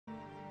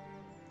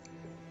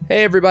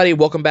Hey everybody,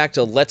 welcome back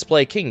to Let's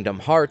Play Kingdom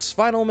Hearts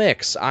Final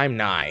Mix. I'm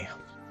Nai.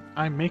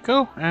 I'm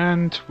Mako,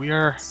 and we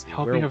are Let's see,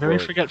 helping a very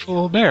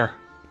forgetful bear.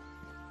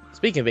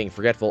 Speaking of being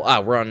forgetful,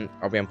 are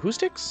we on Pooh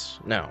Sticks?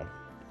 No.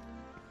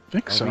 I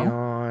think Are so. we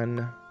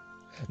on...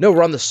 No,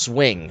 we're on the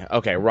swing.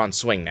 Okay, we're on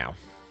swing now.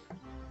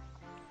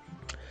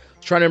 I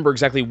was trying to remember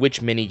exactly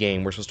which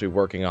mini-game we're supposed to be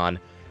working on.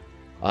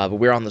 But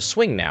we're on the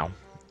swing now.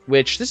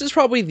 Which, this is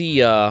probably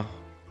the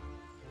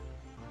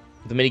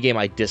mini-game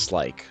I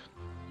dislike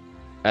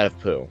out of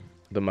Pooh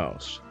the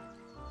most.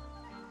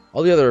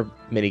 All the other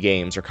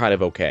mini-games are kind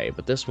of okay,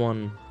 but this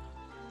one...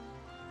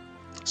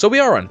 So we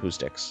are on Pooh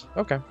Sticks.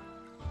 Okay.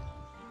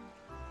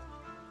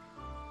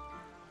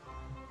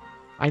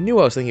 I knew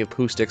I was thinking of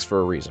Pooh Sticks for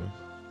a reason.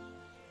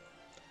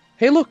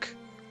 Hey look!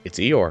 It's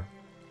Eeyore.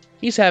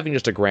 He's having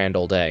just a grand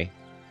old day.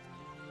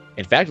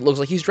 In fact, it looks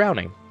like he's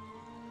drowning.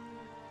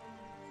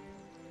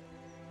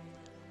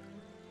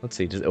 Let's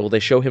see, will they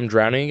show him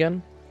drowning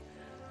again?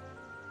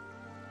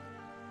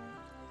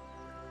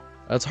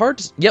 It's hard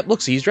to... Yep, look,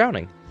 see, he's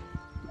drowning.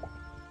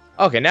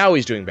 Okay, now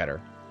he's doing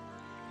better.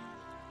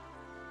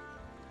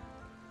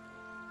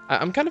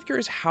 I'm kind of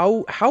curious,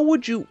 how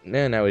would you...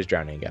 Nah, now he's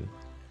drowning again.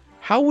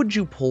 How would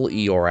you pull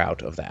Eeyore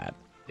out of that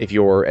if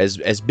you're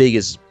as big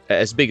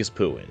as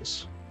Pooh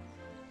is?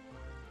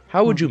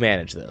 How would you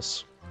manage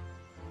this?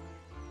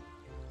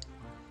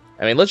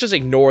 I mean, let's just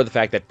ignore the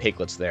fact that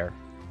Piglet's there.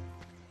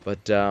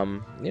 But,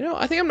 you know,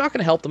 I think I'm not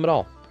going to help them at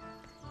all.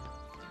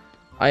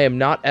 I am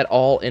not at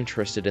all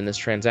interested in this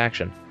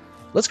transaction.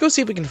 Let's go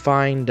see if we can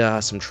find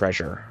some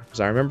treasure. Because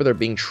I remember there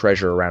being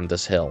treasure around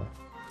this hill.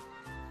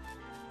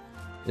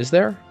 Is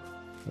there?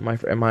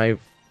 Am I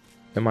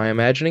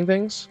imagining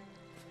things?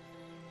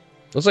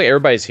 Looks like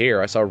everybody's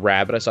here. I saw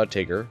Rabbit, I saw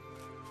Tigger.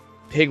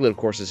 Piglet, of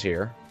course, is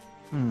here.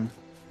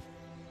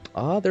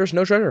 There's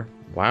no treasure.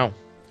 Wow.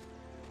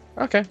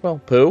 Okay,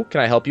 well, Pooh, can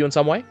I help you in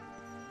some way?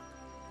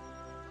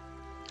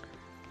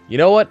 You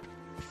know what?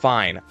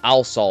 Fine,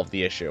 I'll solve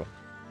the issue.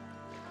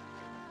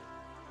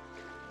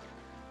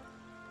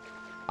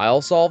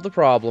 I'll solve the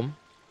problem.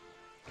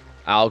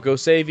 I'll go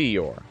save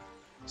Eeyore.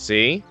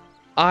 See?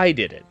 I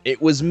did it.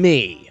 It was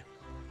me.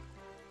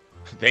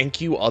 Thank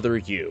you, other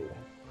you.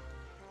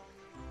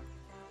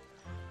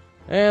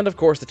 And, of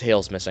course, the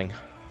tail's missing.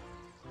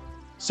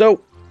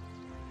 So,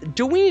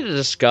 do we need to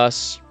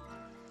discuss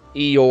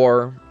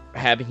Eeyore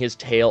having his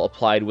tail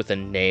applied with a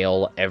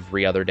nail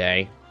every other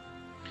day?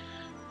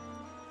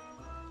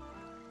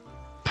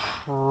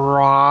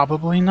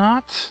 Probably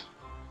not.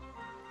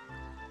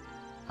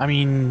 I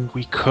mean,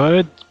 we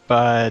could,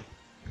 but...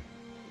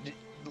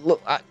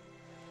 Look,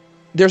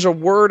 there's a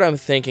word I'm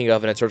thinking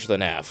of, and it starts with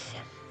an F.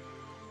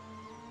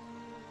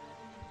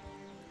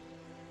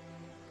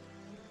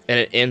 And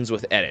it ends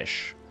with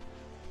Edish.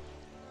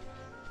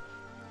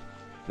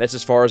 That's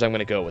as far as I'm going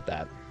to go with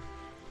that.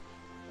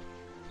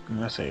 I'm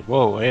gonna say,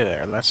 whoa, hey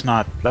there, let's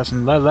not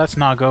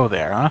go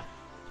there, huh?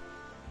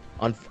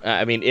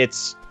 I mean,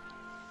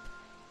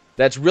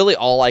 that's really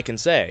all I can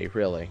say,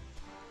 really.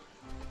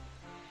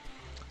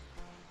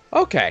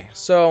 Okay,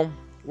 so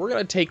we're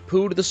going to take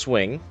Pooh to the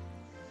swing.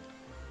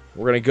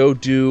 We're going to go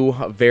do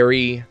a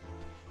very...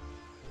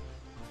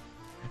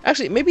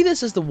 Actually, maybe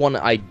this is the one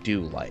I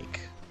do like.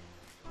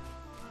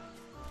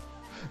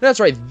 That's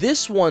right,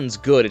 this one's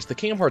good. It's the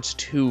Kingdom Hearts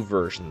 2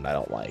 version that I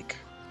don't like.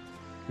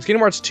 Because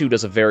Kingdom Hearts 2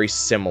 does a very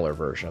similar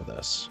version of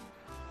this.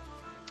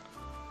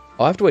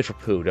 I'll have to wait for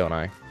Pooh, don't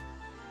I?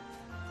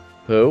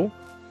 Pooh?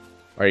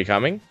 Are you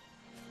coming?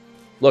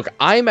 Look,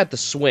 I'm at the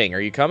swing.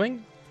 Are you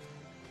coming?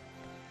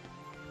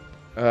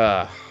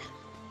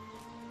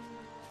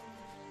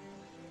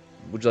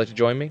 Would you like to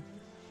join me?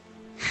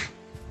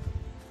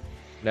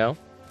 No?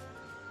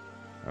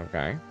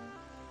 Okay.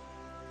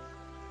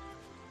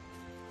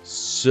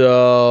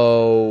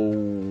 So...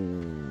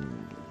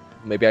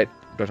 Maybe do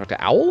I talk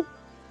to Owl?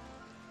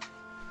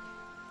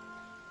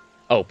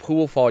 Oh, Pooh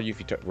will follow you if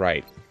you...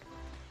 Right.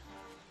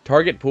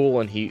 Target Pooh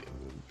and he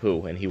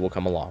will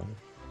come along.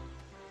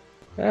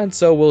 And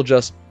so we'll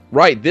just...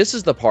 Right, this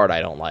is the part I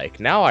don't like.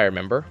 Now I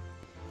remember.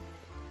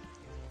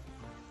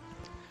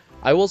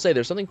 I will say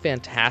there's something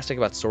fantastic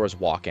about Sora's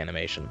walk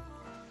animation.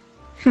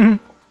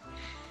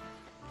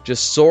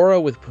 Just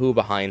Sora with Pooh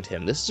behind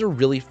him. This is a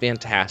really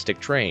fantastic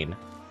train.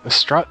 The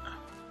strut?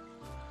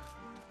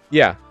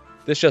 Yeah.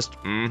 This just,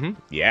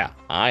 yeah,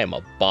 I am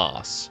a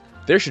boss.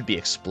 There should be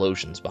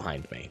explosions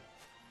behind me.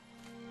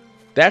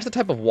 That's the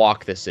type of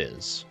walk this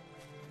is.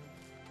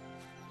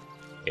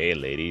 Hey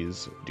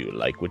ladies, do you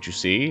like what you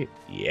see?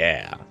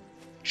 Yeah.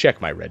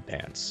 Check my red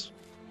pants.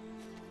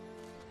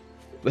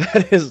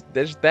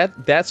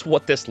 That's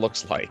what this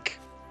looks like.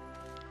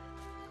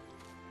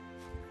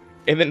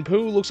 And then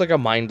Pooh looks like a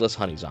mindless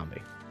honey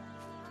zombie.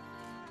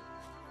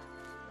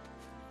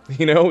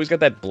 You know, he's got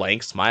that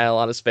blank smile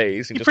on his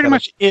face. He pretty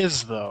much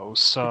is, though,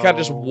 so... He kind of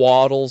just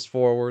waddles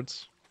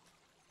forwards.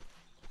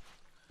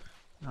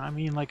 I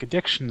mean, like,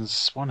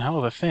 addiction's one hell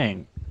of a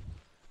thing.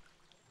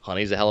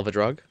 Honey's a hell of a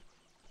drug?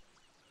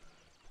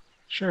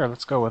 Sure,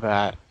 let's go with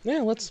that.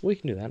 Yeah, we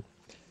can do that.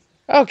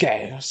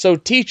 Okay, so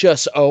teach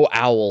us, oh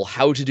owl,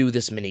 how to do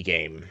this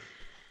minigame.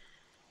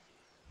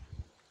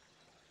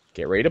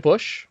 Get ready to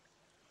push.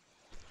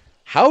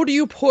 How do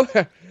you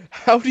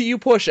How do you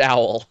push,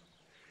 owl?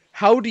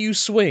 How do you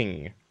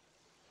swing?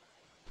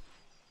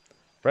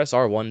 Press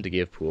R1 to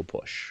give Pooh a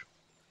push.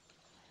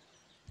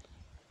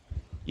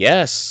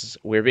 Yes,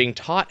 we're being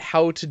taught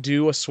how to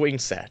do a swing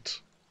set.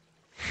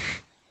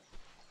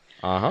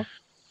 Uh-huh.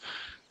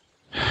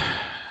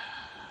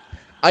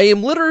 I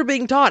am literally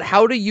being taught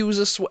how to use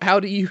a swing.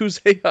 A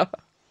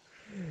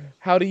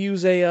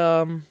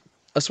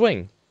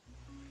swing.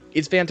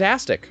 It's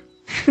fantastic.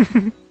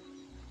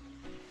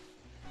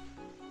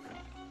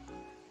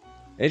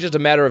 It's just a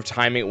matter of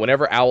timing.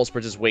 Whenever Owl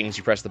spreads his wings,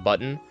 you press the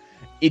button.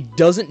 It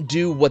doesn't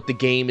do what the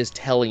game is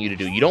telling you to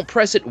do. You don't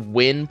press it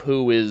when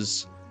Pooh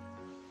is,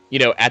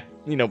 at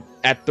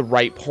the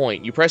right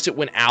point. You press it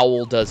when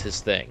Owl does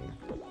his thing.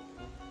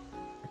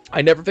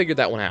 I never figured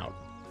that one out.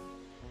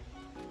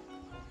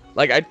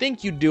 Like, I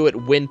think you do it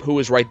when Pooh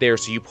is right there,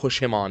 so you push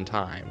him on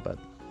time, but...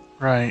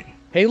 Right.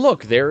 Hey,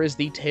 look, there is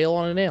the tail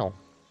on a nail.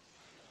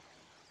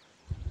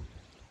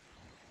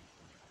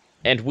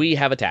 And we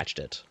have attached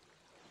it.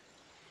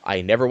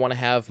 I never want to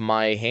have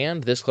my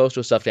hand this close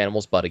to a stuffed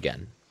animal's butt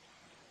again.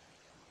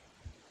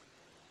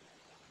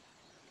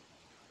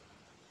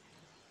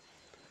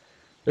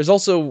 There's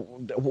also...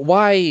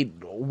 Why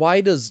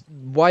does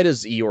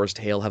Eeyore's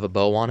tail have a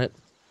bow on it?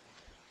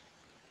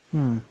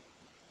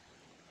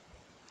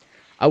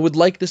 I would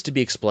like this to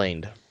be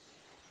explained.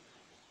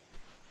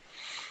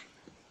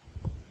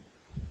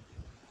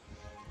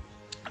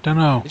 I don't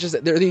know. It's just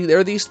that there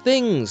are these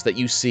things that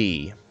you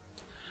see.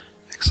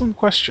 Excellent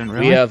question,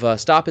 really. We have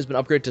Stop has been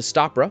upgraded to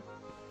Stopra.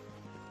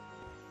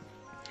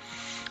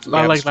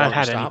 Not like that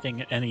had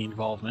any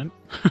involvement.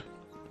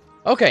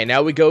 Okay,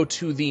 now we go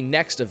to the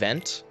next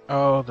event.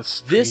 Oh, the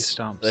tree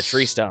stumps. The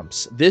tree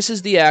stumps. This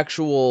is the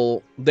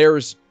actual...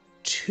 There's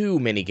 2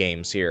 mini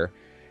games here.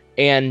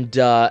 And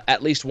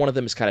at least one of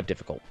them is kind of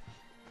difficult.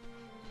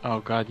 Oh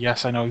god,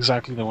 yes, I know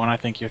exactly the one I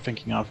think you're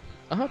thinking of.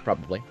 Uh-huh,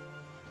 probably.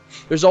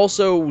 There's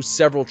also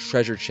several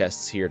treasure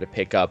chests here to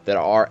pick up that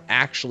are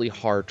actually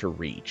hard to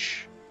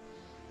reach.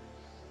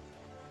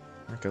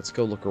 Okay, let's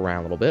go look around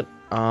a little bit.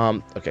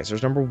 Okay, so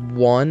there's number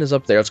 1 is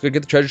up there. Let's go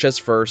get the treasure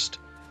chest first.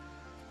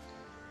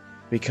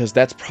 Because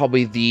that's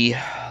probably the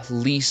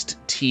least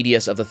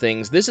tedious of the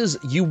things. This is...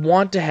 You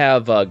want to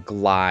have a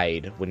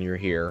glide when you're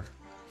here.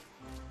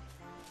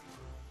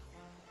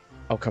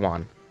 Oh, come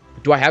on.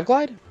 Do I have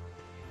glide?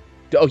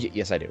 Oh,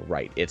 yes, I do.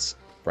 Right. It's...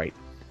 Right.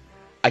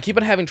 I keep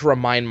on having to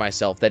remind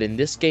myself that in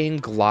this game,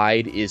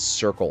 glide is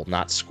circle,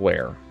 not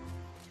square.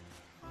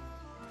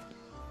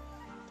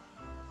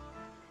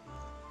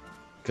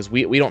 Because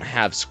we don't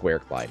have square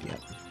glide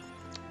yet.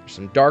 There's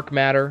some dark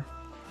matter,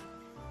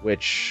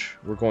 which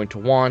we're going to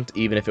want,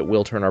 even if it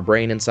will turn our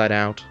brain inside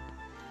out.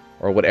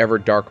 Or whatever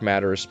dark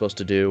matter is supposed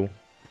to do.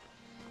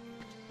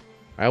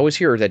 I always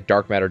hear that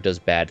dark matter does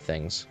bad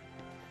things.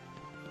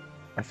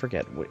 I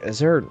forget. Is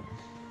there...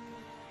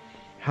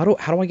 How do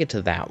I get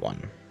to that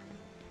one?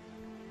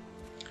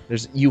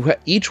 There's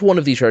each one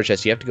of these treasure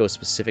chests, you have to go a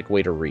specific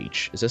way to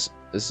reach. Is this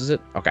is it?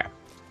 Okay.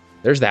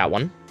 There's that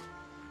one.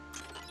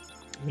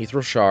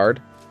 Mithril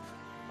shard.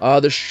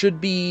 There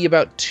should be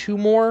about 2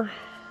 more.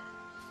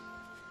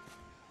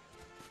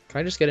 Can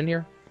I just get in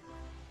here?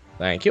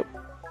 Thank you.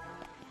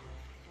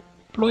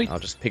 Bloit. I'll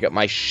just pick up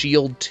my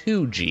shield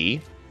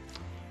 2G.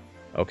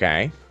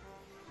 Okay.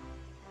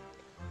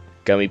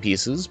 Gummy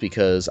pieces,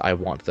 because I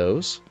want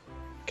those.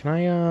 Can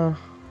I,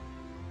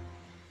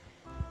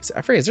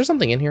 I forget, is there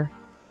something in here?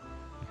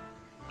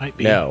 Might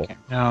be. No. Okay.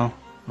 No.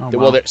 Oh,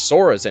 Well,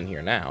 Sora's in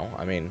here now.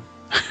 I mean...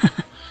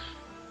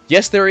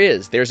 Yes, there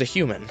is. There's a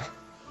human.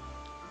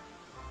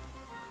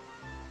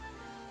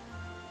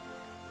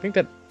 I think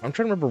that... I'm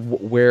trying to remember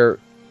where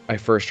I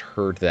first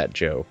heard that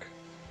joke.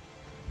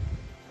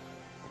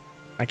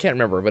 I can't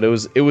remember, but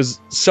it was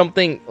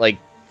something, like,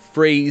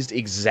 phrased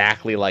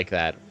exactly like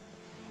that.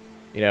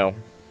 You know,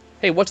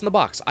 hey, what's in the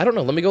box? I don't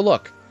know. Let me go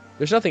look.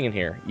 There's nothing in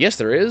here. Yes,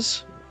 there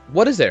is.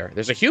 What is there?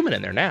 There's a human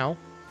in there now.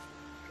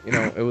 You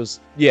know, it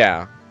was...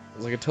 Yeah. It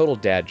was like a total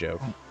dad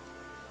joke.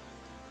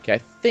 Okay, I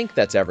think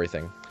that's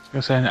everything.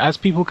 And as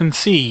people can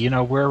see, you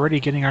know, we're already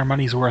getting our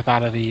money's worth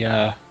out of the,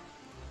 Out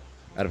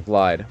of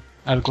glide.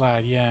 Out of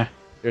glide, yeah.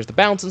 There's the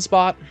bouncing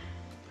spot.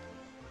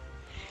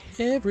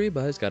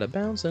 Everybody's got a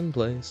bouncing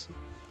place.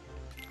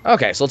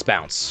 Okay, so let's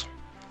bounce.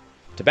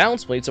 To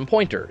bounce, we need some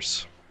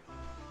pointers.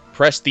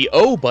 Press the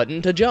O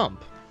button to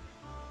jump.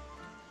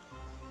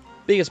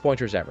 Biggest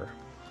pointers ever.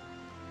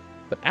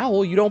 But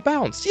Owl, you don't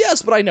bounce.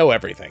 Yes, but I know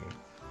everything.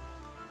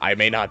 I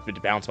may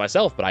not bounce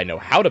myself, but I know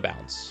how to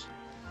bounce.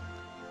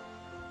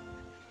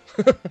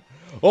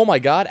 Oh my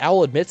god,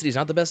 Owl admits that he's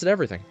not the best at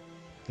everything.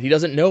 He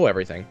doesn't know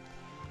everything.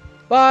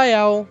 Bye,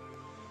 Owl.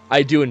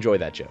 I do enjoy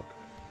that joke.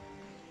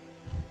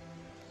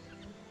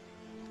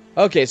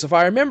 Okay, so if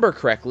I remember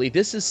correctly,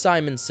 this is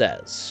Simon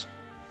Says.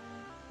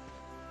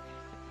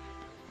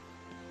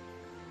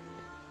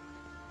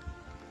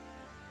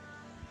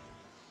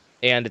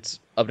 And it's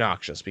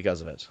obnoxious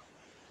because of it.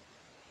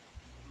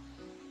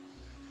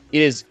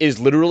 It is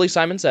literally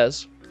Simon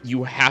Says.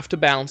 You have to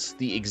bounce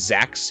the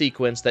exact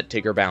sequence that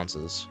Tigger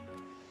bounces.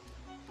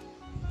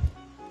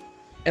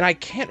 And I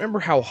can't remember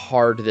how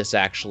hard this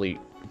actually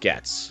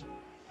gets.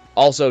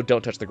 Also,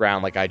 don't touch the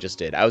ground like I just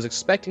did. I was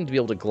expecting to be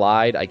able to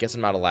glide. I guess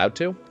I'm not allowed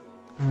to.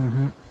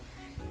 Mm-hmm.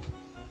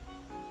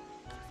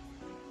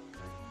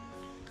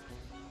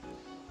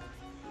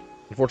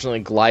 Unfortunately,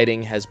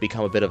 gliding has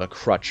become a bit of a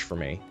crutch for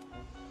me.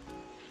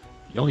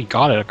 You only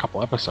got it a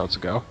couple episodes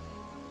ago.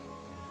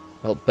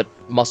 Well, but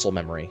muscle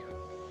memory.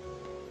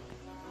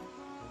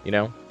 You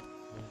know?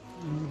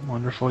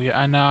 Wonderful.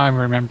 Yeah, and now I'm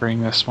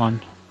remembering this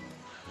one.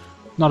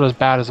 Not as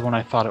bad as the one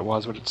I thought it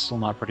was, but it's still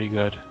not pretty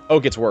good. Oh,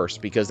 it gets worse,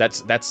 because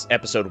that's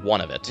episode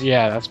 1 of it.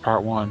 Yeah, that's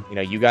part 1. You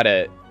know, you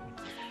gotta...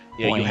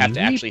 You know, you have to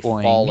actually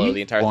follow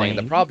the entire thing. And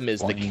the problem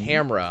is the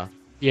camera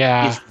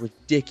is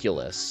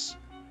ridiculous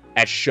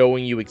at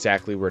showing you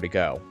exactly where to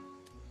go.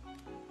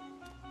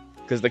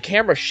 Because the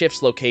camera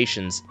shifts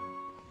locations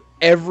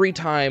every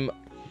time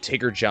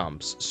Tigger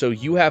jumps. So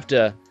you have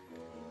to...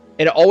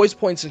 And it always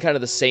points in kind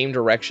of the same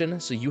direction,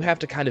 so you have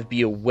to kind of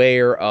be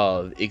aware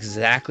of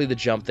exactly the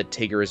jump that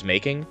Tigger is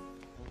making.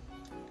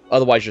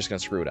 Otherwise, you're just going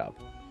to screw it up.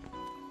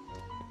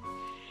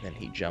 Then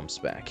he jumps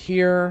back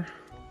here.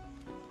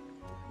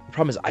 The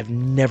problem is, I've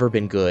never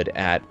been good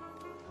at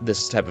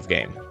this type of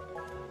game.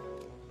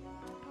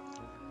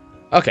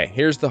 Okay,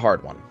 here's the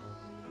hard one.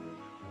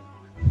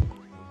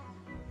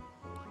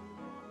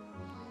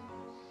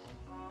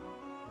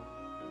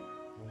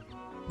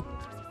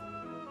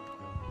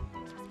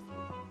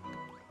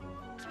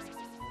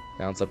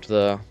 Bounce up to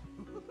the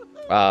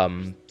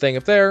thing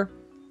up there,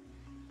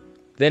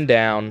 then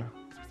down,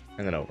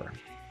 and then over.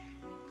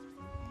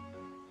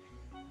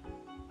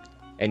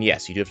 And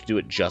yes, you do have to do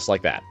it just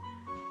like that.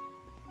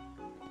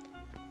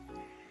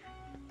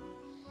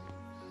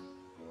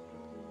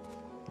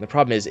 The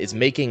problem is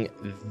making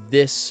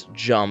this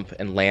jump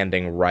and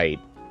landing right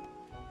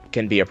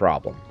can be a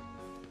problem.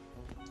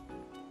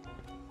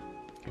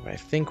 Okay, but I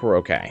think we're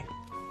okay.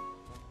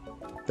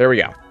 There we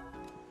go.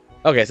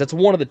 Okay, so that's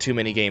one of the 2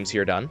 mini games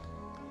here done.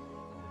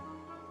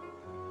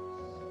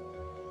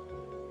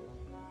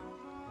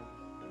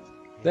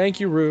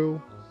 Thank you,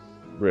 Rue.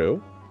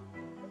 Rue?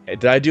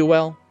 Did I do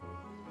well?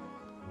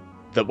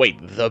 Wait,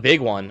 the big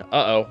one.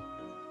 Uh-oh.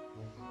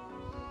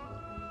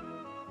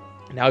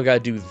 Now I gotta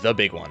do the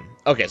big one.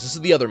 Okay, so this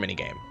is the other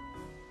minigame.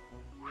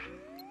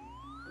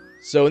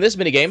 So in this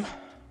minigame,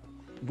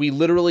 we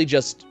literally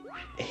just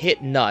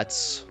hit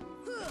nuts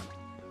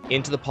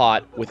into the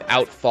pot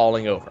without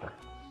falling over.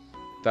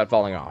 Without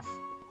falling off.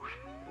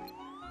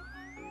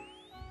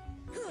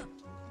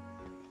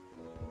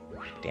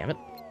 Damn it.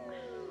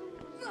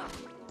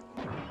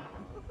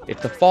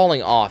 It's the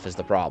falling off is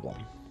the problem.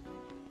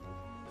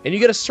 And you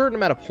get a certain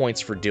amount of points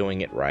for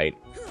doing it right.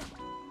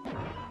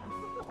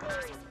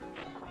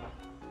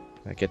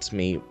 That gets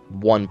me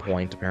 1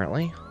 point,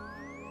 apparently.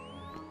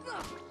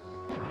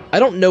 I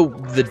don't know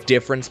the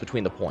difference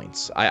between the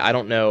points. I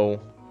don't know...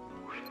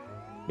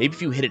 Maybe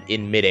if you hit it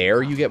in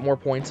midair, you get more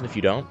points, and if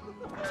you don't.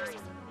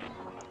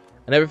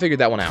 I never figured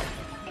that one out.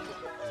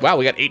 Wow,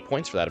 we got 8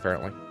 points for that,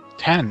 apparently.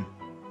 10.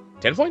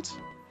 10 points?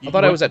 I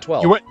thought I was at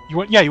 12.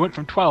 You went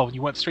from 12.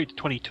 You went straight to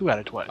 22 out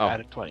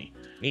of 20.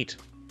 Neat.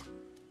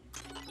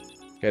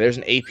 Okay, there's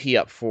an AP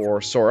up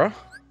for Sora.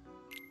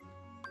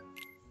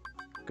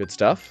 Good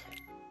stuff.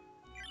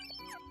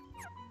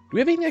 Do we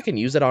have anything I can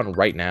use it on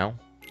right now?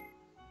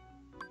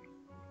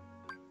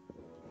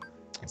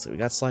 So we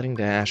got Sliding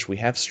Dash. We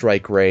have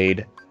Strike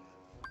Raid.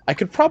 I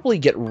could probably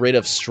get rid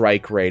of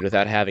Strike Raid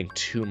without having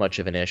too much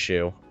of an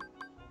issue.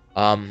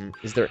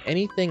 Is there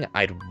anything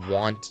I'd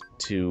want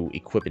to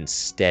equip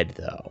instead,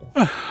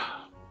 though?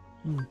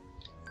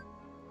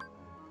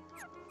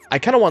 I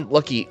kind of want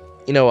Lucky...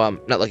 You know,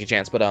 not Lucky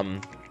Chance, but, I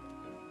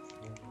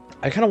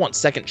kind of want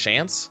Second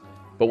Chance,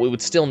 but we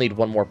would still need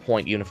 1 more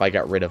point even if I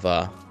got rid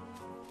of,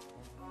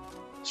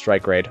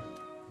 Strike Raid.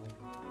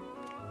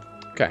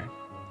 Okay.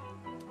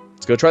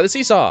 Let's go try the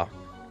seesaw.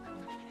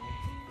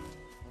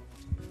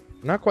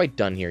 We're not quite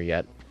done here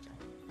yet.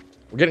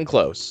 We're getting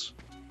close.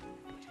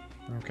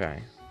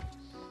 Okay.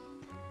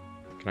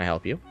 Can I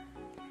help you?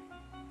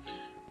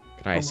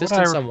 Can I assist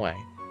in some way?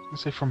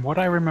 Say, from what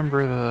I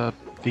remember,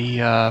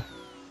 the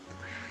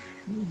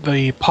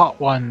pot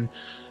one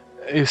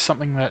is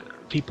something that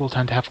people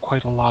tend to have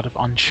quite a lot of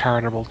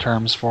uncharitable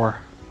terms for.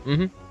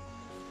 Mm-hmm.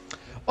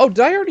 Oh, did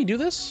I already do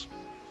this?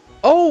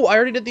 Oh, I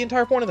already did the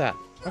entire point of that.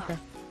 Okay.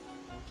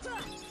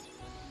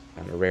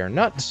 And a rare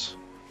nut.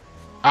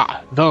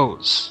 Ah,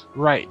 those.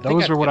 Right,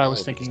 those were what I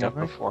was thinking stuff,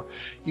 of before.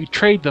 You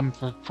trade them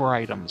for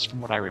items, from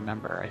what I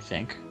remember, I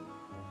think.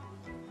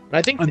 And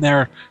I think... And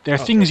they're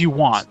things you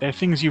want. They're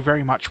things you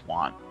very much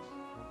want.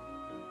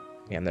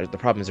 Yeah, and the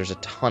problem is there's a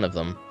ton of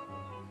them.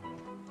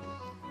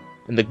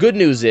 And the good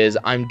news is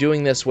I'm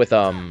doing this with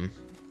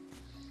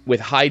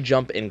high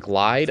jump and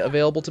glide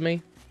available to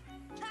me.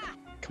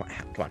 Come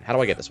on. How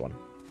do I get this one?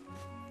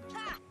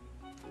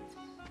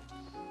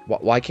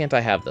 Why can't I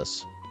have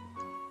this?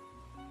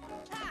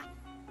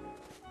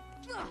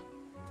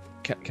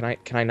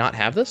 Can I not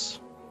have this?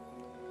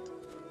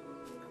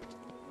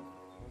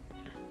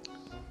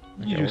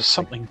 You do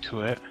something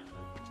to it.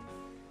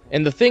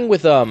 And the thing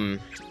with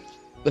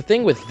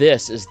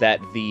this is that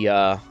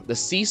the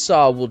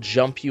seesaw will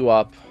jump you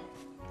up.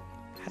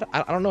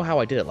 I don't know how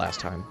I did it last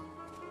time.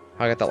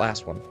 How I got that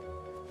last one.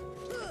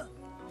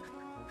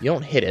 You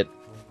don't hit it.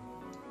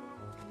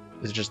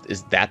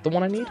 Is that the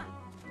one I need?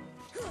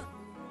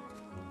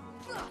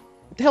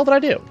 What the hell did I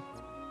do?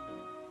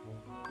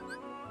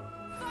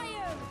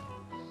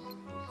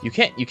 You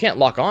can't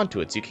lock onto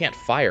it, so you can't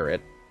fire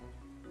it.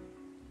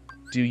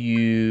 Do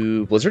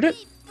you blizzard it?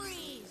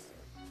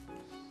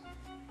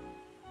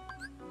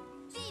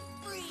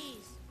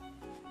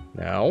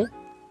 No.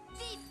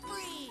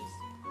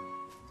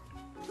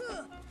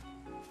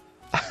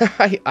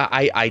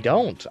 I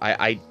don't.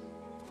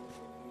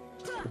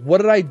 What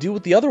did I do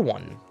with the other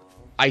one?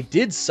 I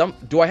did some.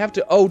 Do I have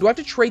to? Oh, do I have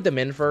to trade them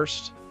in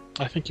first?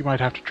 I think you might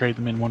have to trade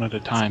them in one at a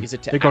time. Is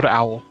it they go to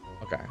Owl.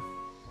 Okay.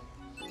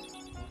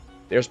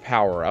 There's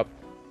power up.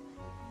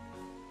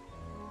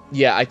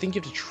 Yeah, I think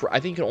you have to. I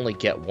think you can only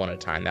get one at a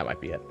time. That might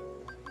be it.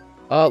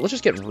 Let's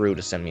just get Rue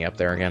to send me up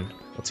there again.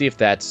 Let's see if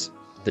that's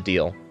the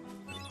deal.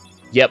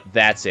 Yep,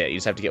 that's it. You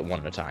just have to get one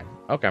at a time.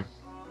 Okay.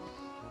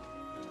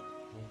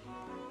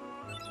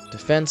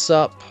 Defense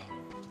up.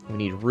 We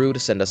need Rue to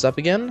send us up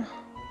again.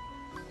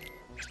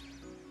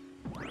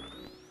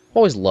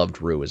 Always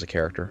loved Rue as a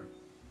character.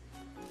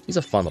 He's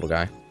a fun little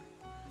guy.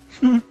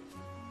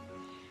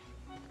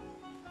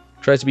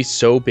 Tries to be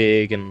so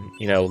big and,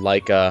 you know,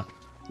 like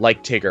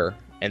Tigger.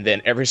 And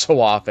then every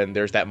so often,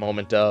 there's that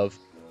moment of,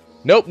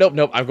 nope, nope,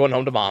 nope, I'm going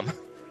home to Mom.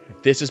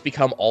 This has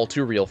become all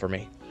too real for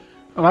me.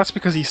 Well, that's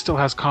because he still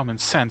has common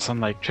sense,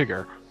 unlike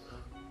Tigger.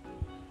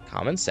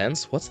 Common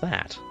sense? What's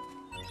that?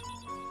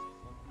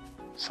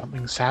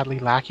 Something sadly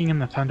lacking in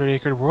the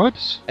Thunderacre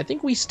Woods? I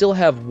think we still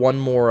have one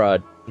more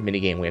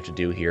minigame we have to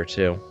do here,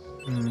 too.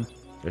 Mm.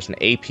 There's an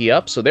AP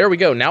up, so there we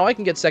go. Now I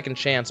can get second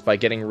chance by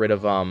getting rid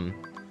of,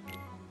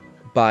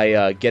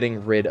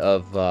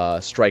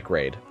 Strike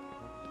Raid.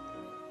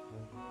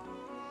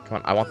 Come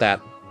on, I want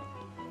that.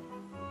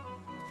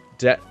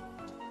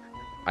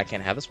 I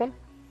can't have this one?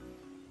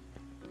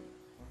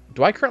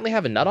 Do I currently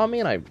have a nut on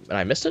me and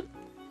I missed it?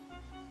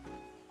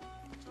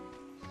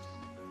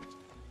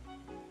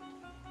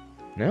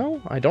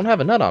 No, I don't have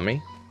a nut on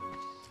me.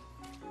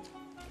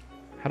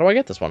 How do I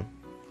get this one?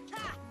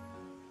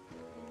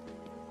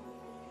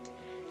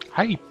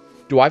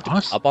 Do I have to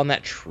be up on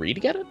that tree to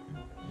get it?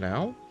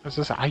 No?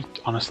 I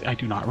honestly, I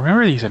do not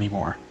remember these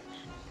anymore.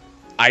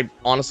 I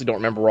honestly don't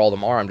remember where all of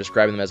them are. I'm just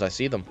grabbing them as I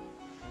see them.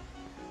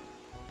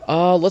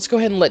 Let's go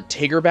ahead and let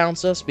Tigger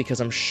bounce us, because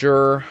I'm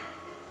sure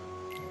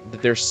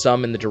that there's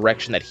some in the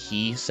direction that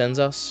he sends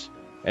us.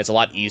 And it's a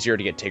lot easier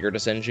to get Tigger to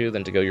send you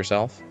than to go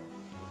yourself.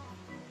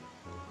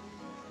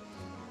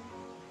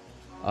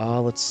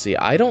 Let's see.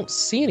 I don't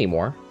see any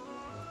more.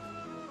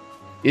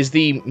 Is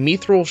the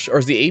Mithril, or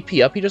is the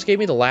AP up he just gave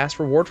me the last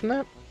reward from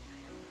that?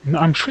 No,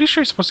 I'm pretty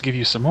sure he's supposed to give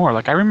you some more.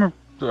 Like, I remember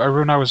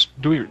when I was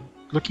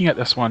looking at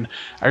this one,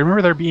 I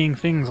remember there being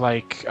things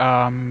like,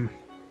 I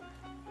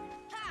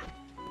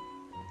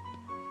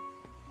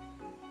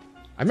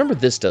remember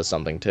this does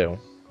something, too.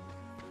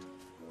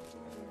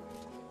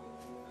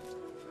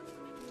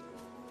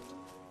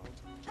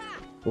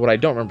 But what I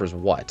don't remember is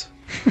what.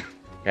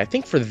 I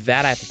think for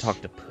that I have to talk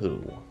to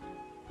Pooh.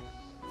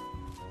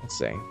 Let's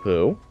see.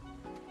 Pooh?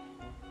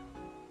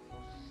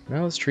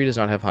 No, this tree does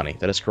not have honey.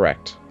 That is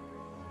correct.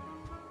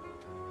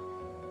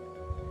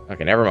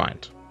 Okay, never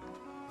mind.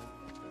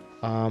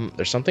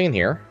 There's something in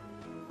here.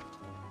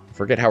 I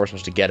forget how we're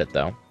supposed to get it,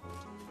 though.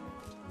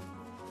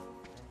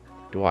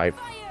 Do I...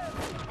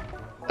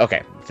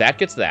 Okay, that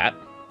gets that.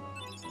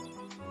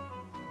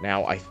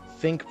 Now, I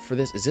think for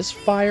this... Is this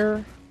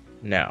fire?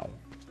 No.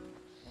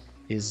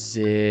 Is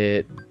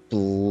it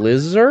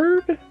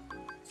blizzard?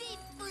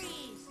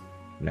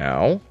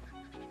 No.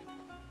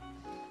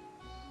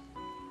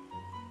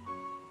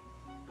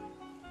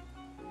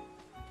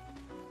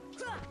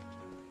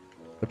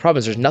 The problem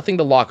is there's nothing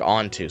to lock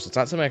onto, so it's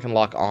not something I can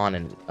lock on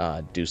and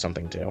do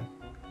something to.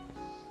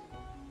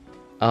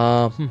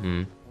 God,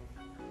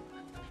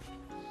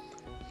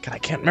 I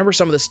can't remember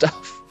some of this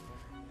stuff.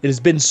 It has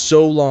been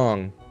so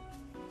long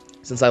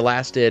since I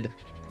last did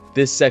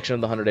this section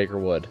of the 100 Acre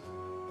Wood.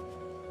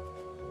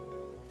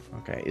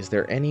 Okay, is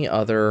there any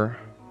other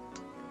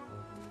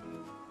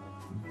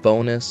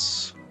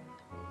bonus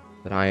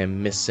that I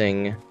am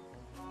missing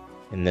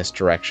in this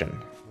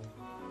direction?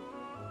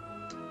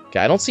 Okay,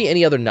 I don't see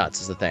any other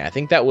nuts is the thing. I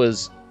think that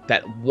was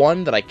that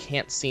one that I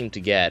can't seem to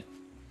get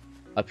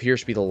appears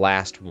to be the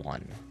last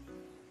one.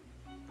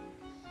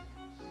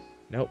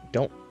 Nope,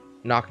 don't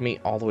knock me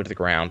all the way to the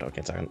ground.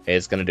 Okay,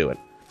 it's gonna do it.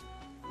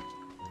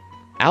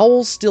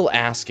 Owl's still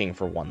asking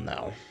for one,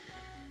 though.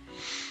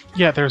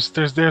 Yeah,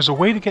 there's a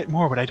way to get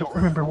more, but I don't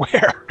remember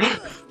where.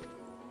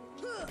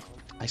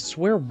 I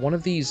swear one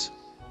of these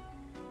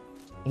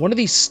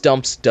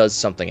stumps does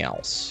something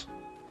else.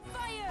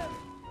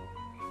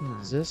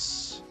 Is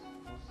this...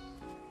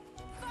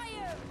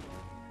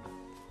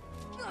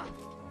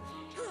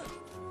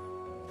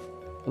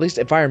 At least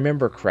if I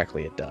remember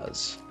correctly, it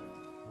does.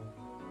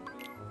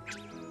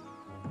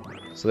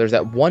 So there's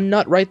that one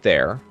nut right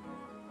there.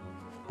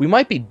 We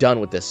might be done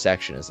with this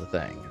section is the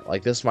thing.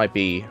 Like, this might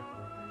be...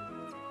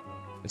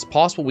 It's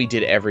possible we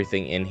did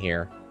everything in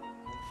here.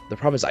 The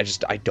problem is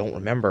I don't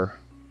remember.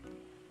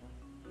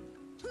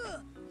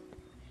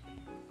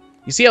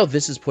 You see how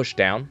this is pushed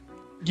down?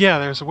 Yeah,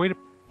 there's a way to...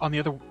 On the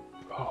other...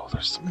 Oh,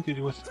 there's something to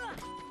do with...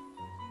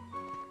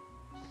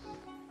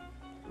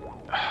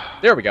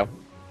 There we go.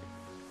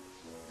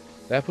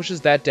 That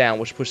pushes that down,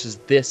 which pushes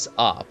this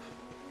up.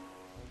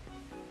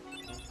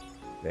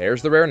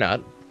 There's the rare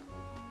nut.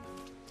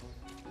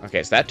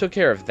 Okay, so that took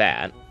care of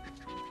that.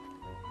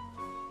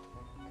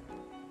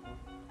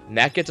 And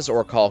that gets us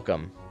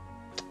Orichalcum.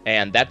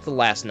 And that's the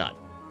last nut.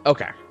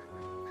 Okay.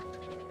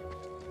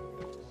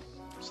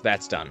 So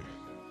that's done.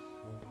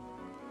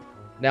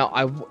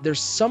 Now, there's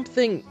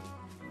something...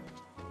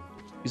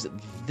 Is it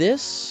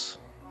this?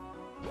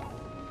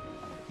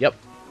 Yep.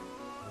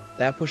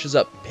 That pushes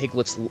up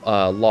Piglet's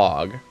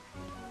log.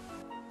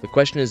 The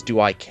question is, do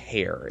I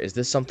care? Is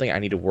this something I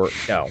need to work?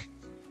 No.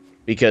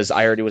 Because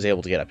I already was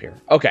able to get up here.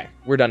 Okay,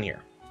 we're done here.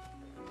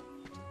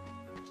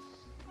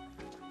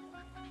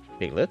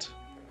 Piglet.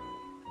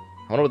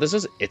 I wonder what this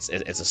is. It's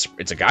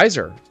a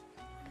geyser.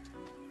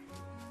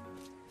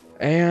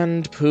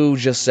 And Pooh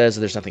just says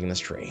there's nothing in this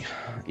tree.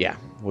 Yeah,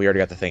 we already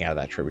got the thing out of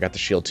that tree. We got the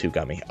Shield 2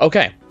 gummy.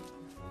 Okay.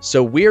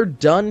 So we're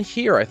done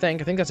here, I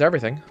think. I think that's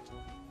everything.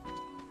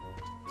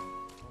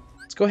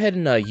 Let's go ahead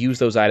and use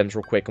those items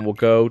real quick, and we'll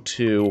go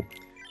to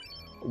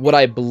what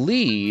I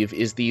believe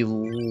is the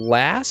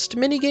last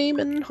minigame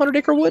in 100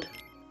 Acre Wood.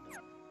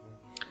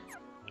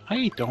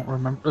 I don't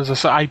remember.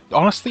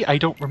 Honestly, I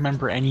don't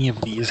remember any of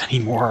these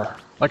anymore.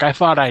 Like, I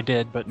thought I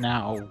did, but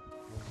now...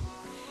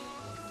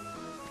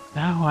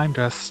 Now I'm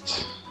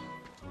just...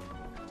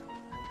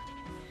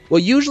 Well,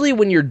 usually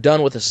when you're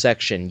done with a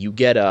section, you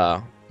get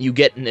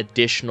an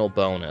additional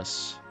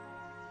bonus.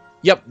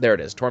 Yep, there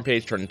it is. Torn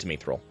page turned into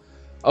Mithril.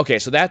 Okay,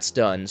 so that's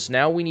done. So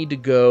now we need to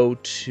go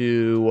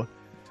to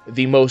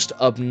the most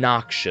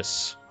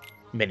obnoxious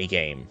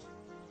minigame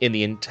in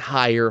the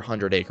entire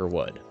 100 Acre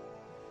Wood.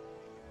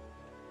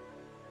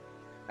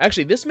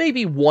 Actually, this may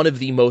be one of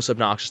the most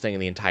obnoxious thing in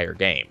the entire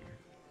game.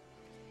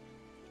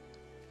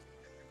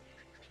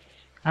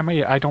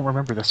 I don't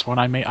remember this one.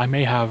 I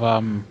may have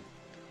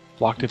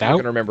blocked it out. I'm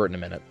gonna remember it in a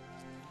minute.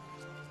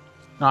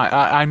 No,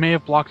 I may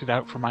have blocked it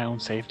out for my own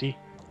safety.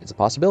 It's a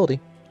possibility.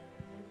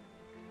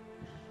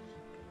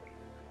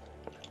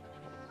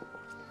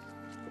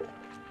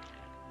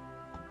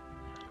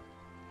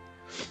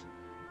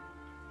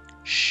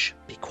 Shh,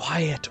 be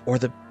quiet, or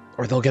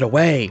they'll get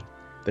away.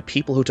 The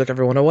people who took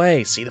everyone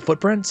away. See the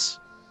footprints?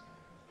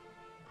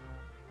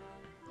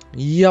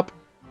 Yup.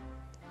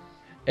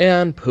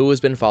 And Pooh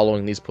has been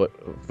following these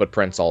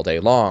footprints all day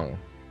long.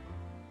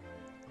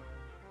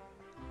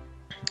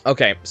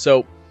 Okay,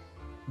 so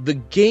the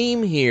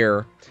game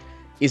here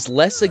is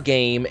less a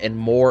game and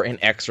more an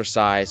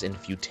exercise in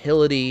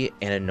futility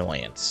and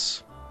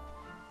annoyance.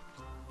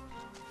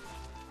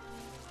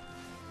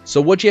 So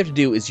what you have to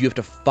do is you have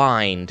to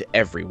find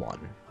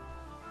everyone.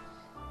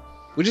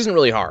 Which isn't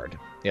really hard.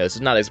 Yeah,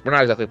 we're not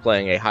exactly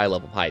playing a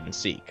high-level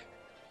hide-and-seek.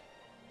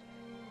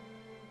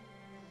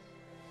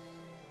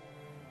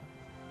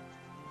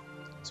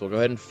 So we'll go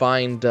ahead and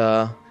find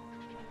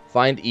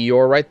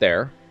Eeyore right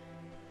there.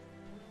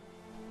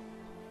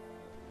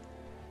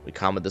 We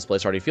comment this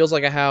place already feels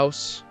like a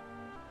house.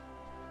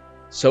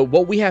 So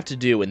what we have to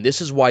do, and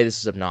this is why this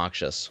is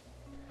obnoxious,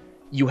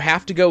 you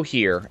have to go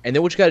here, and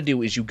then what you gotta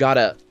do is you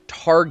gotta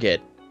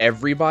target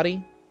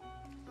everybody.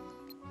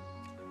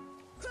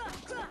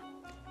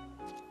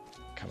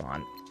 Come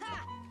on.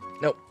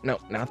 No,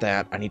 not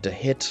that. I need to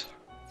hit.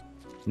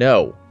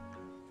 No.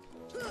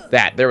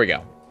 That, there we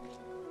go.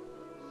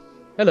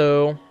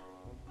 Hello.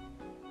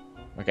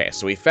 Okay,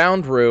 so we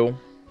found Roo,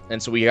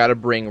 and so we gotta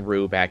bring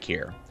Roo back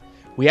here.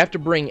 We have to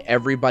bring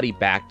everybody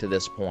back to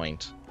this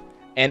point.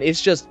 And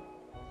it's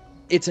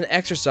an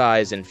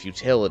exercise in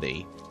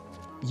futility.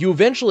 You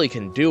eventually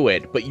can do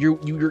it, but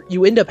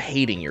you end up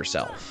hating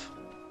yourself.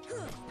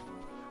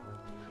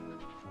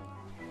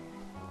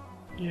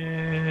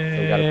 Yay.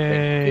 So we gotta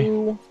bring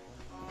Pooh.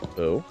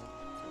 Pooh.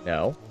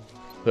 No.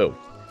 Pooh.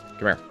 Come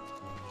here.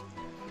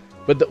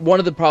 But one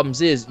of the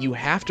problems is you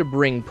have to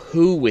bring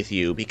Pooh with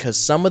you because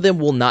some of them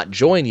will not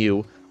join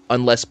you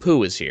unless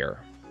Pooh is here.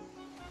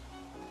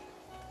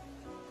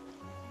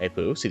 Hey,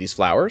 Pooh, see these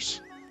flowers?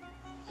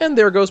 And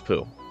there goes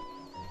Pooh.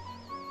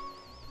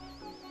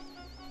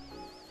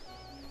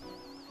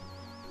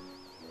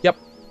 Yep.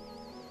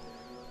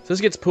 So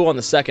this gets Pooh on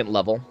the second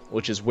level,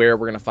 which is where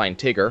we're going to find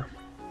Tigger.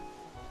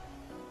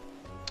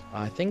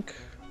 I think...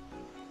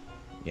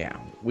 Yeah,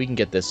 we can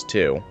get this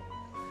too.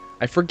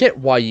 I forget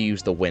why you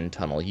use the wind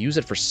tunnel. You use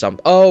it for some...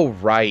 Oh,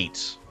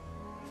 right.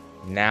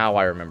 Now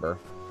I remember.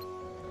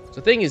 So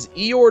the thing is,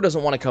 Eeyore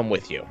doesn't want to come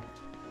with you.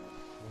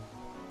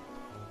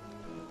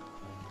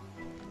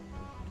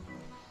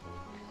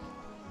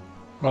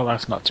 Well,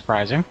 that's not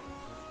surprising.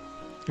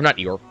 Not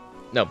Eeyore.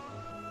 No.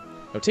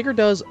 No, Tigger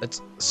does.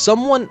 It's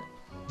someone...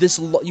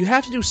 You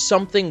have to do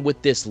something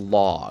with this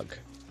log.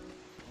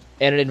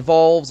 And it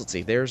involves, let's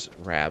see, there's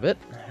Rabbit.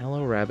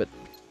 Hello, Rabbit.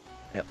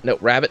 No,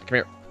 Rabbit, come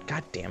here.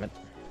 God damn it.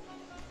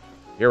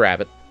 You're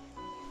Rabbit.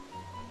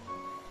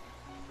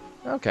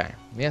 Okay.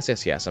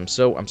 Yes. I'm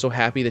so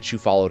happy that you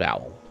followed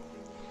Owl.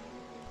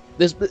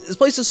 This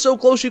place is so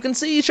close you can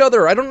see each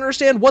other. I don't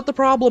understand what the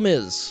problem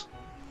is.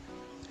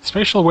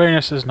 Spatial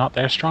awareness is not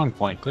their strong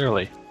point,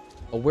 clearly.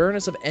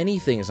 Awareness of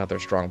anything is not their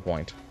strong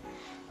point.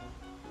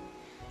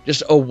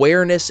 Just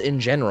awareness in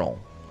general.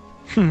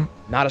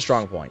 Not a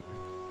strong point.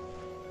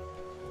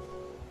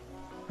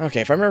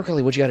 Okay, if I remember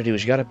correctly, what you gotta do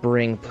is you gotta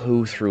bring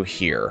Pooh through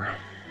here.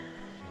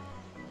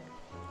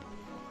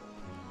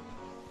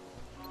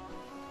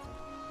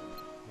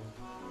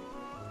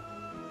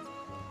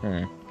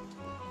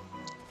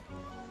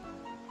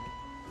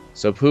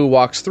 So Pooh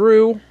walks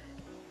through.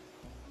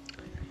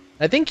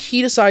 I think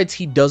he decides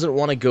he doesn't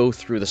want to go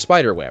through the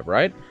spider web,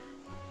 right?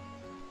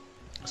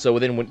 So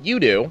then what you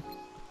do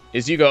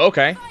is you go,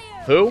 okay,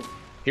 Pooh,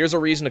 here's a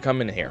reason to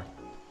come in here.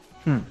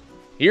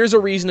 Here's a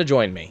reason to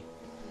join me.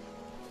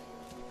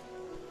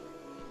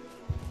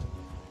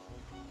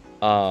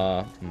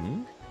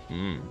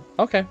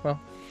 Okay, well.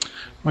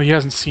 Well, he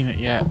hasn't seen it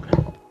yet.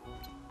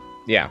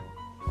 Yeah.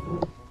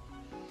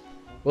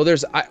 Well,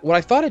 what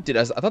I thought it did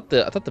is I thought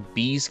the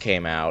bees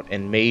came out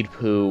and made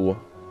Pooh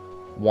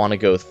want to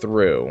go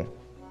through.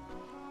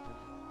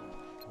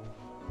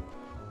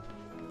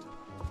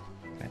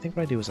 I think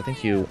what I do is I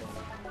think you.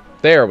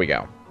 There we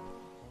go.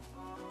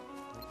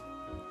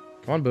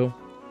 Come on, Boo.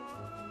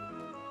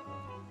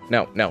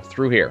 No,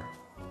 through here.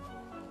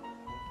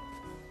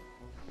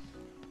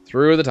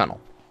 Through the tunnel.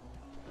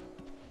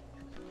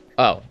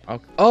 Oh,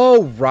 okay.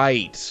 Oh,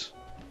 right.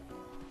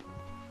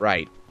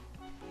 Right.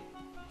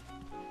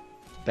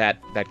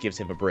 That gives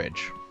him a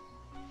bridge.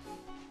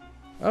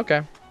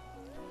 Okay.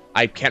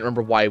 I can't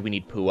remember why we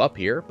need Pooh up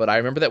here, but I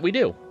remember that we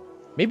do.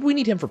 Maybe we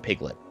need him for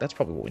Piglet. That's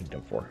probably what we need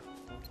him for.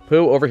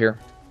 Pooh, over here.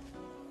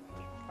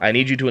 I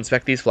need you to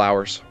inspect these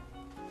flowers.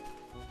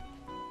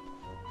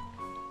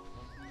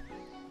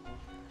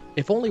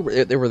 If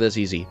only they were this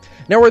easy.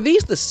 Now, are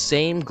these the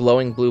same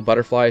glowing blue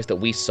butterflies that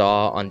we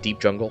saw on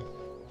Deep Jungle?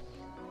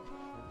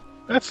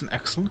 That's an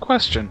excellent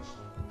question.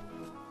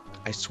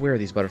 I swear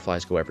these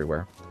butterflies go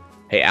everywhere.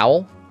 Hey,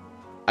 Owl,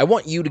 I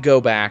want you to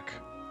go back.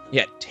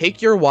 Yeah,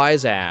 take your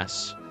wise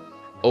ass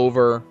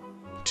over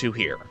to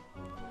here.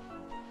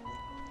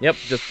 Yep,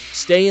 just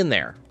stay in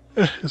there.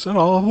 Is that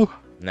all?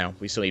 No,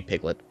 we still need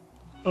Piglet.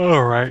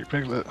 Alright,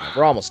 Piglet.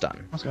 We're almost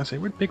done. I was gonna say,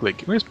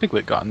 where's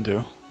Piglet gotten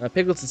to?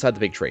 Piglet's inside the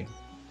big tree.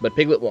 But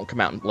Piglet won't come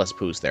out unless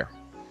Pooh's there.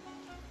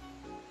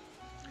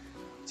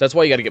 So that's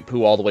why you gotta get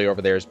Pooh all the way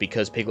over there, is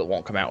because Piglet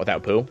won't come out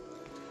without Pooh.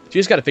 So you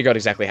just gotta figure out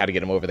exactly how to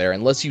get him over there,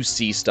 unless you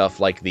see stuff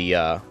like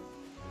the,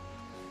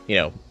 you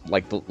know,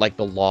 like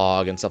the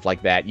log and stuff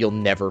like that. You'll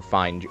never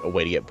find a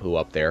way to get Pooh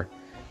up there.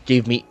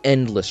 Gave me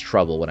endless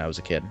trouble when I was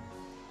a kid.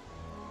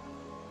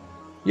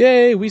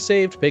 Yay, we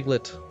saved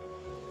Piglet.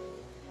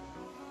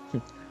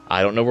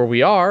 I don't know where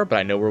we are, but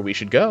I know where we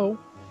should go.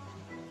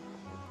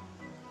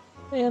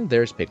 And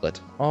there's Piglet,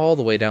 all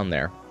the way down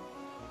there.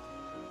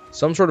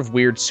 Some sort of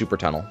weird super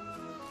tunnel.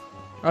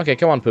 Okay,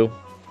 come on, Pooh.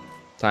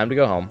 Time to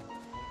go home.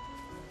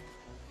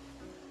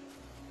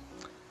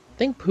 I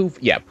think Pooh...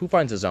 Yeah, Pooh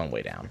finds his own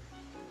way down.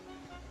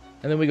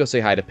 And then we go say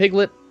hi to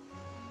Piglet.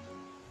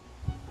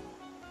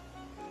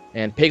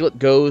 And Piglet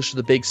goes to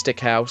the big stick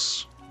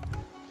house.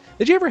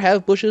 Did you ever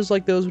have bushes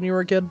like those when you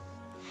were a kid?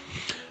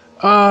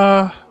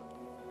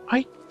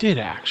 I did,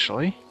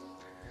 actually.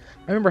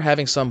 I remember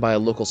having some by a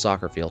local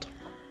soccer field.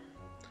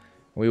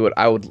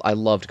 I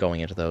loved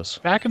going into those.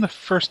 Back in the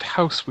first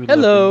house we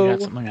lived in, we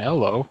had something.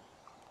 Hello.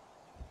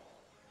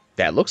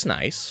 That looks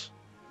nice.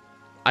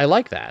 I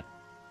like that.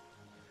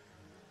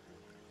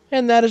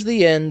 And that is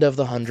the end of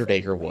the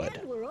 100-Acre Wood.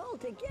 And we're all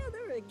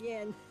together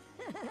again.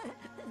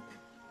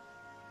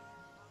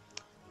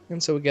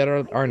 And so we get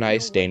our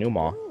nice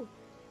denouement.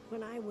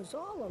 When I was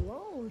all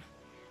alone.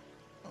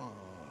 Oh,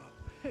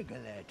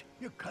 Piglet,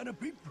 you gotta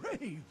be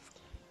brave.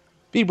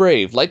 Be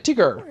brave, like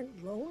Tigger. You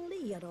weren't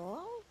lonely at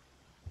all.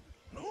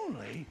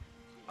 Lonely?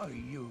 Are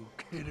you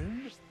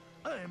kidding?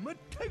 I'm a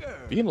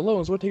Tigger. Being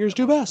alone is what Tiggers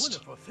do The best.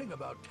 wonderful thing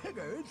about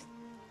Tiggers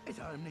is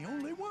I'm the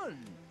only one.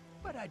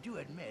 But I do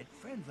admit,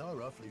 friends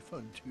are awfully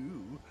fun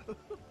too.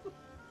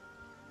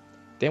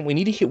 Damn, we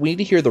need to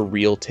hear the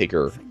real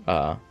Tigger,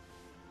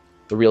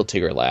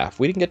 laugh.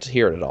 We didn't get to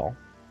hear it at all.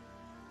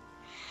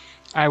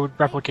 I would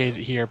replicate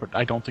it here, but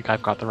I don't think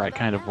I've got the right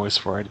kind of voice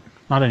for it.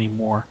 Not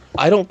anymore.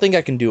 I don't think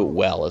I can do it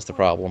well, is the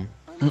problem.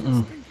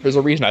 Mm-mm. There's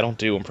a reason I don't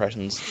do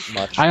impressions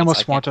much. I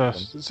almost want can't to...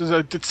 do them. This is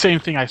the same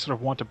thing I sort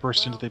of want to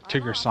burst into the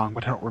Tigger song,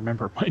 but I don't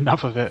remember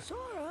enough of it.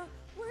 Sora,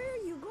 where are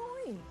you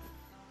going?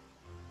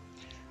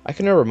 I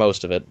can remember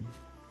most of it.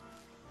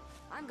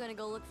 I'm gonna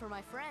go look for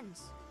my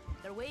friends.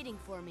 They're waiting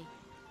for me.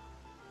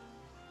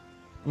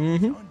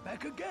 Mm-hmm. I'm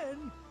back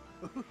again.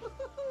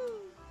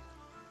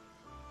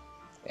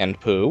 And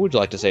Pooh, would you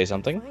like to say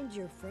something? Find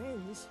your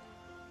friends.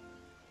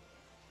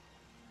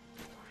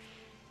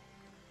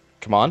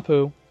 Come on,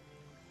 Pooh.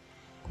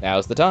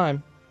 Now's the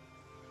time.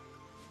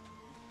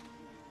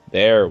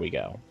 There we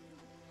go.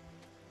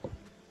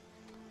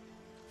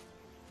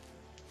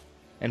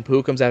 And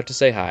Pooh comes out to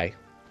say hi.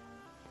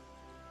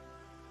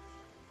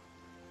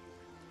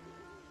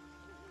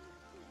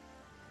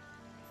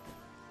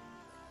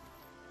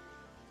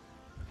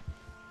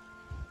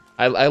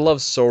 I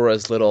love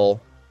Sora's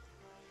little,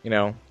 you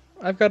know,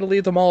 I've got to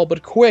leave them all,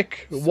 but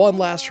quick! One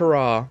last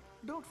hurrah!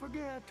 Don't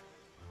forget,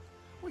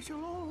 we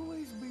shall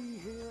always be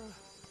here.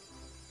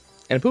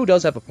 And Pooh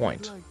does have a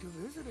point. I'd like to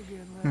visit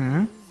again, Mhm.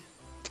 lads.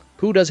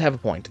 Pooh does have a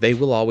point. They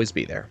will always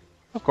be there.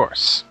 Of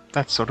course.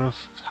 That's sort of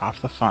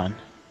half the fun.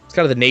 It's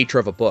kind of the nature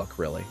of a book,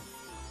 really.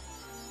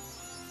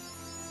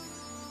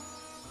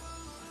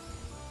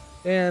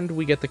 And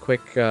we get the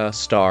quick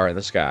star in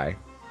the sky.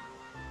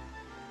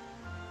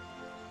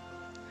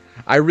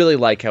 I really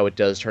like how it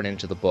does turn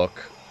into the book,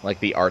 like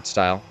the art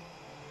style.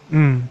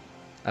 Mm.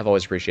 I've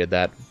always appreciated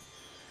that.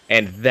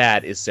 And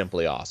that is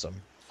simply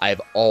awesome. I've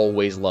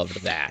always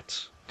loved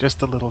that.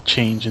 Just a little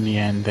change in the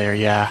end there,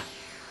 yeah.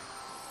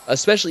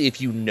 Especially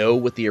if you know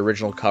what the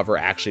original cover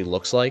actually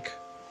looks like.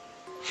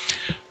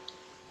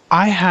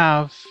 I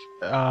have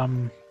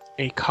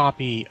a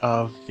copy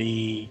of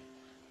the,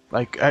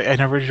 like,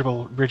 an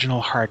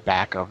original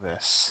hardback of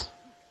this.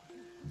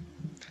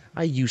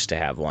 I used to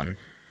have one.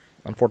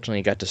 Unfortunately,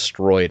 it got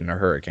destroyed in a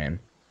hurricane.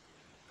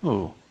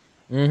 Ooh.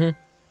 Mm-hmm.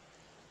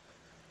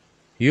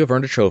 You have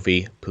earned a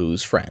trophy,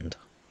 Pooh's friend.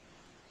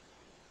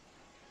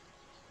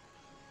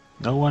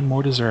 No one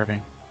more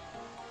deserving.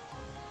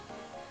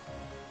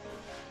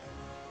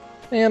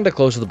 And a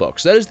close of the book.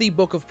 So that is the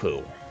Book of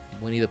Pooh.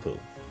 Winnie the Pooh.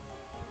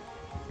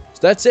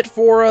 So that's it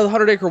for the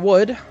 100 Acre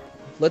Wood.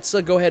 Let's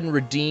go ahead and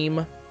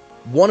redeem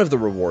one of the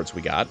rewards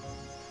we got.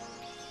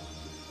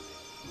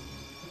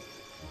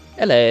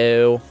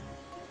 Hello.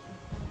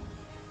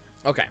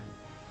 Okay.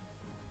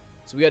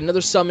 So we got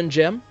another summon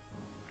gem.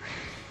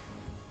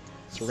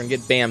 So we're going to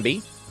get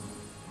Bambi.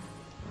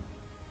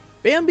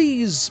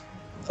 Bambi's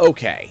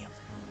okay.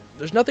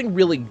 There's nothing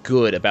really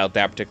good about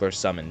that particular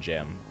summon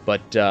gem.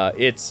 But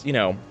it's, you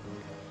know,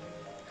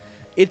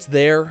 it's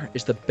there.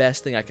 It's the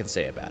best thing I can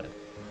say about it.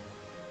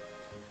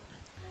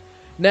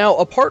 Now,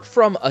 apart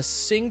from a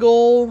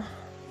single,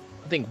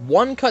 I think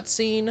one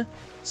cutscene,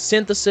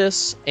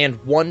 synthesis,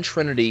 and one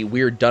Trinity,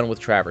 we're done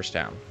with Traverse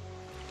Town.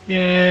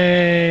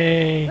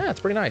 Yay! Yeah, it's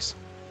pretty nice.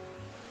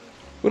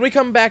 When we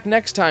come back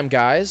next time,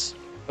 guys...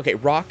 Okay,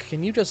 Rock,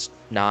 can you just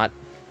not?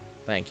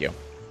 Thank you.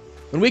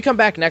 When we come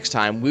back next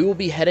time, we will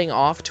be heading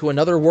off to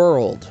another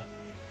world.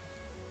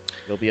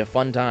 It'll be a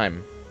fun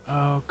time.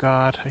 Oh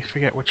god, I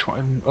forget which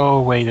one.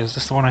 Oh wait, is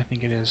this the one I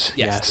think it is?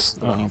 Yes, this is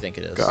the one you think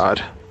it is.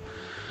 God.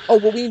 Oh,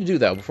 what we need to do,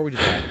 though, before we do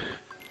that...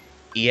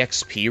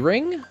 EXP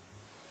ring?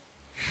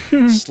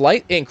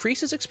 Slight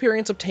increases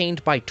experience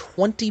obtained by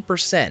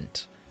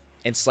 20%.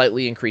 And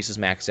slightly increases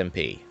max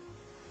MP.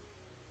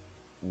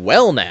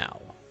 Well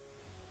now.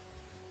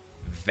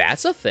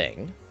 That's a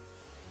thing.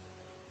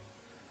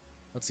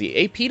 Let's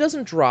see, AP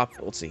doesn't drop...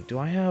 Let's see, do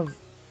I have...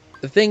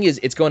 The thing is,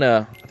 it's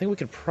gonna... I think we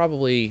could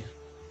probably...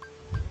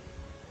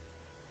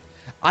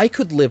 I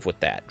could live with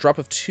that. Drop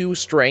of 2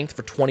 strength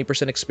for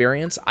 20%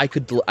 experience. I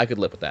could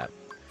live with that.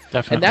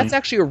 Definitely. And that's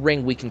actually a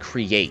ring we can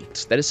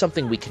create. That is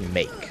something we can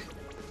make.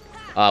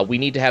 We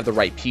need to have the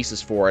right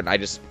pieces for it,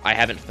 and I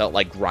haven't felt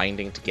like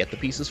grinding to get the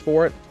pieces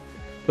for it.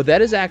 But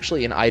that is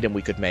actually an item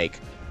we could make.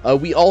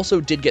 We also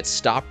did get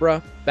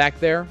Stopra back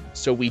there,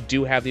 so we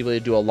do have the ability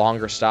to do a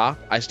longer stop.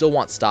 I still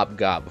want Stop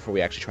God before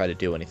we actually try to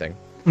do anything.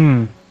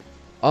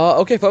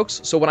 Okay,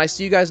 folks, so when I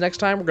see you guys next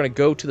time, we're going to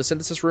go to the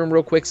synthesis room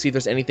real quick, see if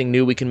there's anything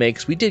new we can make,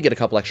 because we did get a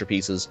couple extra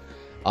pieces,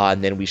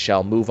 and then we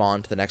shall move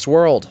on to the next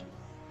world.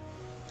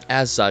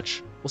 As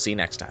such, we'll see you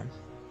next time.